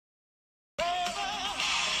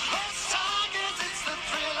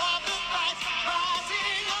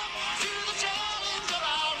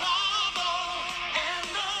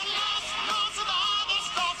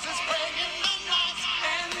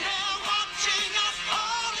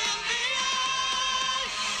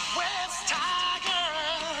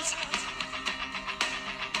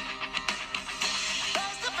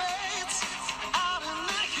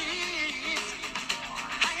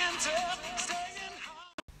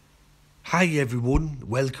Hi everyone,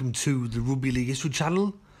 welcome to the Rugby League History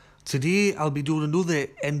channel. Today I'll be doing another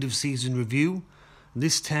end of season review.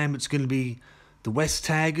 This time it's going to be the West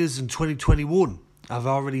Tigers in 2021. I've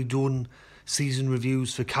already done season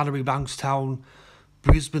reviews for Canterbury, Bankstown,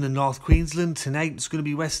 Brisbane and North Queensland. Tonight it's going to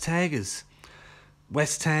be West Tigers.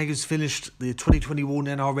 West Tigers finished the 2021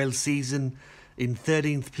 NRL season in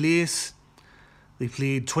 13th place. They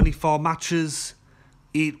played 24 matches,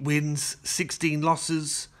 8 wins, 16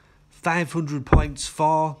 losses, 500 points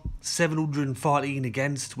for, 714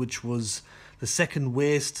 against, which was the second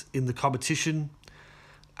worst in the competition.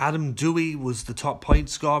 Adam Dewey was the top point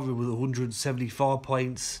scorer with 174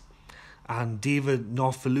 points, and David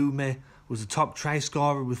Norfalume was the top try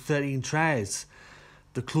scorer with 13 tries.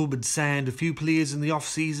 The club had signed a few players in the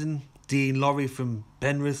off-season: Dean Laurie from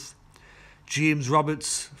Penrith, James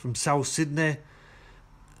Roberts from South Sydney,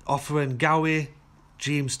 Offeren Gowie,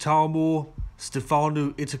 James Tarmo,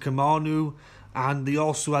 Stefano Itakamanu, and they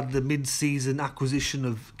also had the mid-season acquisition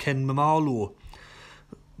of Ken Mamalo.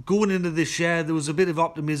 Going into this year, there was a bit of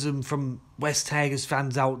optimism from West Tigers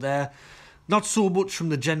fans out there, not so much from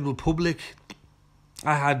the general public.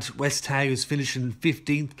 I had West Tigers finishing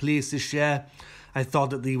 15th place this year. I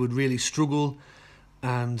thought that they would really struggle,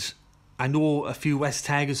 and I know a few West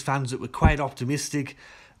Tigers fans that were quite optimistic.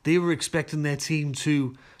 They were expecting their team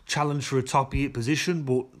to challenge for a top 8 position,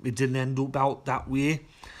 but it didn't end up out that way.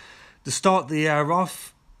 To start the year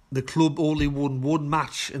off, the club only won one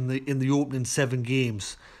match in the opening 7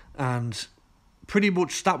 games, and pretty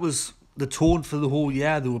much that was the tone for the whole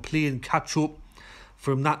year. They were playing catch up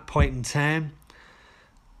from that point in time.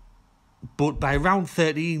 But by round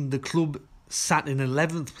 13, the club sat in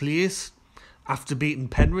 11th place after beating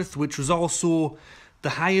Penrith, which was also the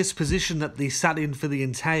highest position that they sat in for the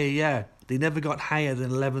entire year. They never got higher than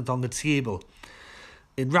 11th on the table.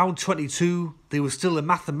 In round 22, there was still a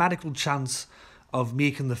mathematical chance of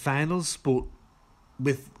making the finals, but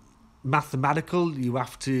with mathematical, you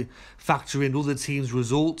have to factor in other teams'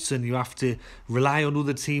 results and you have to rely on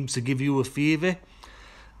other teams to give you a favour.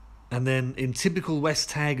 And then in typical West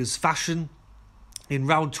Tigers fashion, in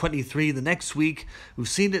round 23 the next week, we've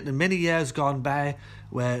seen it in many years gone by,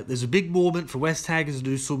 where there's a big moment for West Tigers to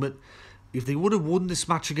do something. If they would have won this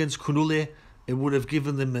match against Cronulla, it would have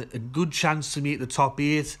given them a good chance to make the top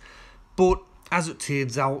 8. But as it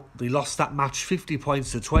turns out, they lost that match 50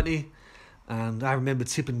 points to 20. And I remember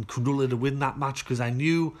tipping Cronulla to win that match because I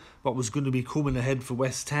knew what was going to be coming ahead for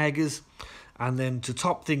West Tigers. And then to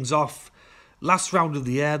top things off, last round of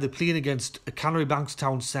the year, they're playing against a Canterbury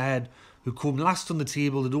Bankstown side who come last on the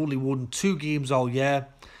table. They'd only won 2 games all year.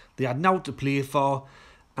 They had naught to play for,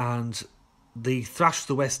 and they thrashed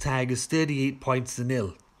the West Tigers 38 points to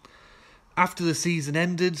 0. After the season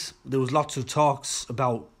ended, there was lots of talks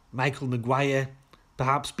about Michael Maguire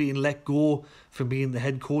perhaps being let go from being the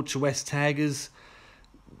head coach of West Tigers.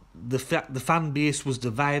 The fan base was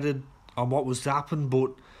divided on what was to happen,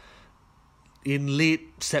 but in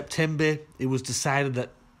late September, it was decided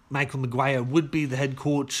that Michael Maguire would be the head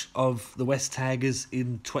coach of the West Tigers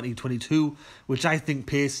in 2022, which I think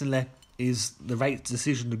personally is the right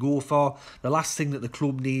decision to go for. The last thing that the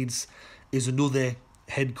club needs is another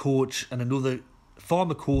head coach and another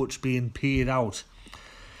former coach being paid out.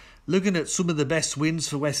 Looking at some of the best wins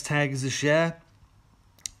for West Tigers this year,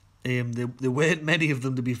 there weren't many of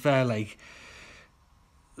them, to be fair,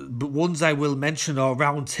 but ones I will mention are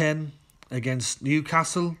round 10 against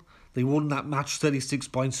Newcastle. They won that match 36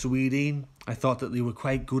 points to 18. I thought that they were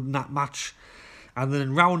quite good in that match. And then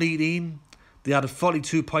in round 18, they had a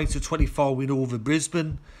 42 points to 24 win over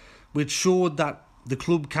Brisbane, which showed that the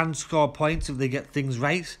club can score points if they get things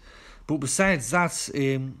right. But besides that,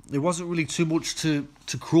 there wasn't really too much to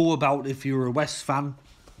crow about if you're a West fan.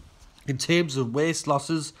 In terms of worst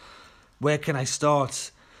losses, where can I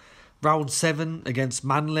start? Round 7 against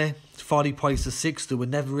Manly, 40 points to 6. They were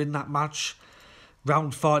never in that match.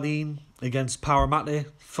 Round 14 against Parramatta,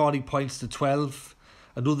 40 points to 12.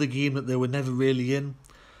 Another game that they were never really in.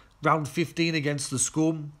 Round 15 against the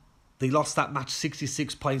Scum, they lost that match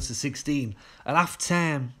 66 points to 16. And after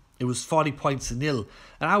time, it was 40 points to 0.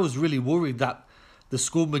 And I was really worried that the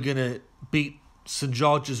Scum were going to beat St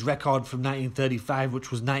George's record from 1935,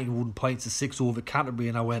 which was 91 points to 6 over Canterbury.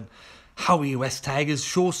 And I went, how are you, West Tigers?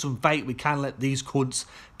 Show some fight. We can't let these cunts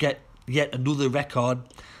get yet another record.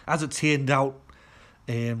 As it turned out,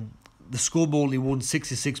 the Scum only won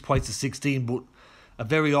 66 points to 16, but a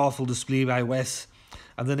very awful display by West.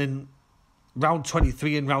 And then in round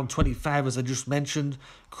 23 and round 25, as I just mentioned,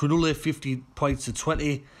 Cronulla 50 points to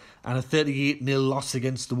 20 and a 38-0 loss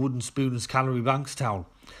against the Wooden Spooners Canterbury Bankstown.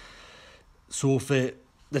 So for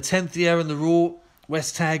the 10th year in the row,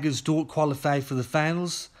 West Tigers don't qualify for the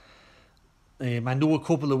finals. I know a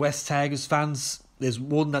couple of West Tigers fans. There's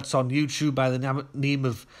one that's on YouTube by the name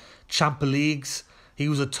of Champa Leagues. He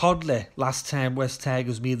was a toddler last time West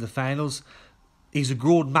Tigers made the finals. He's a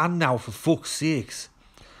grown man now, for fuck's sakes.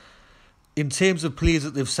 In terms of players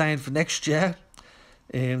that they've signed for next year,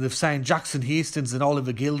 they've signed Jackson Hastings and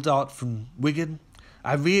Oliver Gildart from Wigan.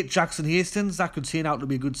 I rate Jackson Hastings. That could turn out to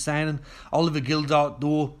be a good signing. Oliver Gildart,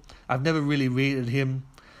 though, I've never really rated him.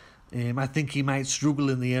 I think he might struggle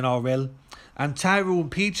in the NRL. And Tyrone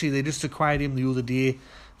Peachey, they just acquired him the other day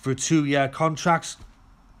for a 2-year contract.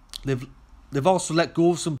 They've also let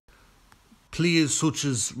go of some players such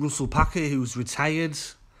as Russell Packer, who's retired.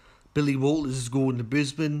 Billy Walters is going to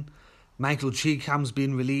Brisbane. Michael Cheekham's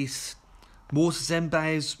been released. Moses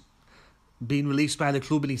Mbai's been released by the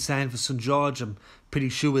club and he signed for St George. I'm pretty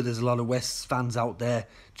sure there's a lot of West fans out there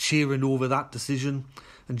cheering over that decision.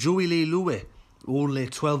 And Joey Leilua, only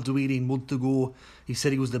 12 to 18 months ago, he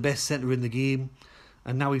said he was the best centre in the game,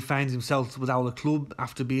 and now he finds himself without a club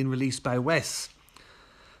after being released by West.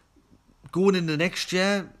 Going into next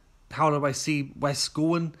year, how do I see West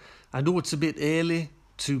going? I know it's a bit early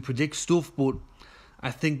to predict stuff, but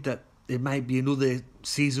I think that it might be another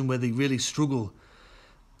season where they really struggle.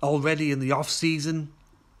 Already in the off-season,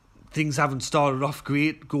 things haven't started off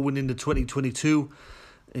great going into 2022.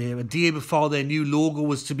 A day before their new logo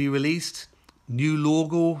was to be released. New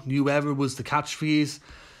logo, new era was the catchphrase.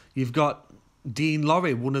 You've got Dean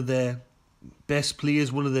Laurie, one of their best players,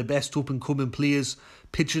 one of their best up-and-coming players,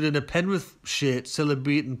 pictured in a Penrith shirt,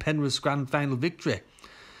 celebrating Penrith's grand final victory.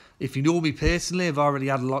 If you know me personally, I've already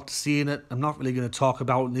had a lot to say in it. I'm not really going to talk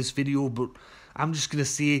about it in this video, but I'm just going to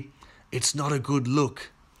say it's not a good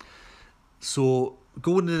look. So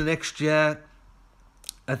going into the next year,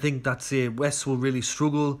 I think that West will really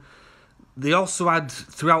struggle. They also had,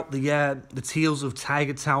 throughout the year, the Tales of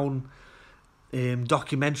Tiger Town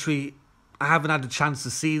documentary. I haven't had a chance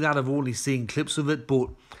to see that. I've only seen clips of it, but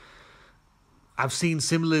I've seen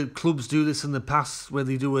similar clubs do this in the past where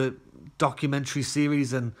they do a documentary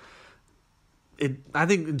series, and I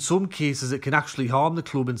think in some cases it can actually harm the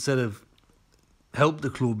club instead of help the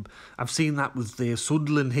club. I've seen that with the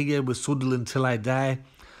Sunderland here, with Sunderland Till I Die.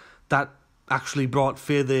 That actually brought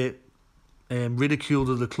further ridicule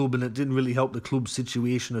to the club, and it didn't really help the club's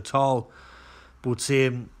situation at all. But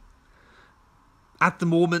at the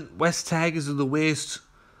moment, West Tigers are the worst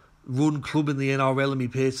run club in the NRL in my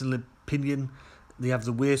personal opinion. They have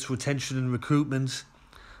the worst retention and recruitment.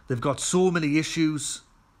 They've got so many issues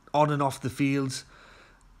on and off the field,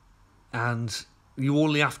 and you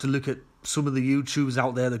only have to look at some of the YouTubers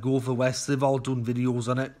out there that go for West. They've all done videos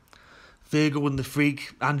on it. Fergo and the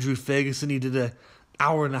Freak, Andrew Ferguson, he did an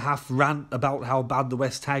hour-and-a-half rant about how bad the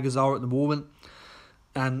West Tigers are at the moment.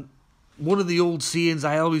 And one of the old sayings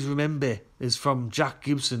I always remember is from Jack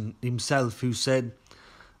Gibson himself, who said,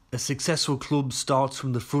 "A successful club starts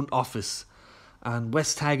from the front office." And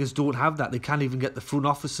West Tigers don't have that. They can't even get the front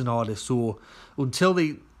office in order. So until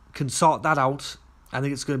they can sort that out, I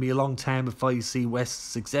think it's going to be a long time before you see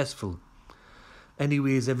West successful.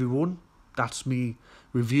 Anyways, everyone, that's me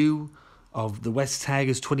review of the West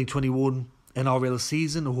Tigers 2021 NRL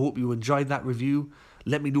season. I hope you enjoyed that review.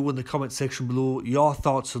 Let me know in the comment section below your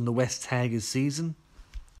thoughts on the West Tigers season.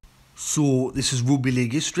 So this is Rugby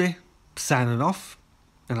League History signing off,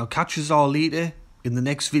 and I'll catch you all later in the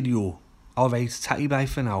next video. Alright, tatty bye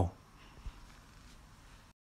for now.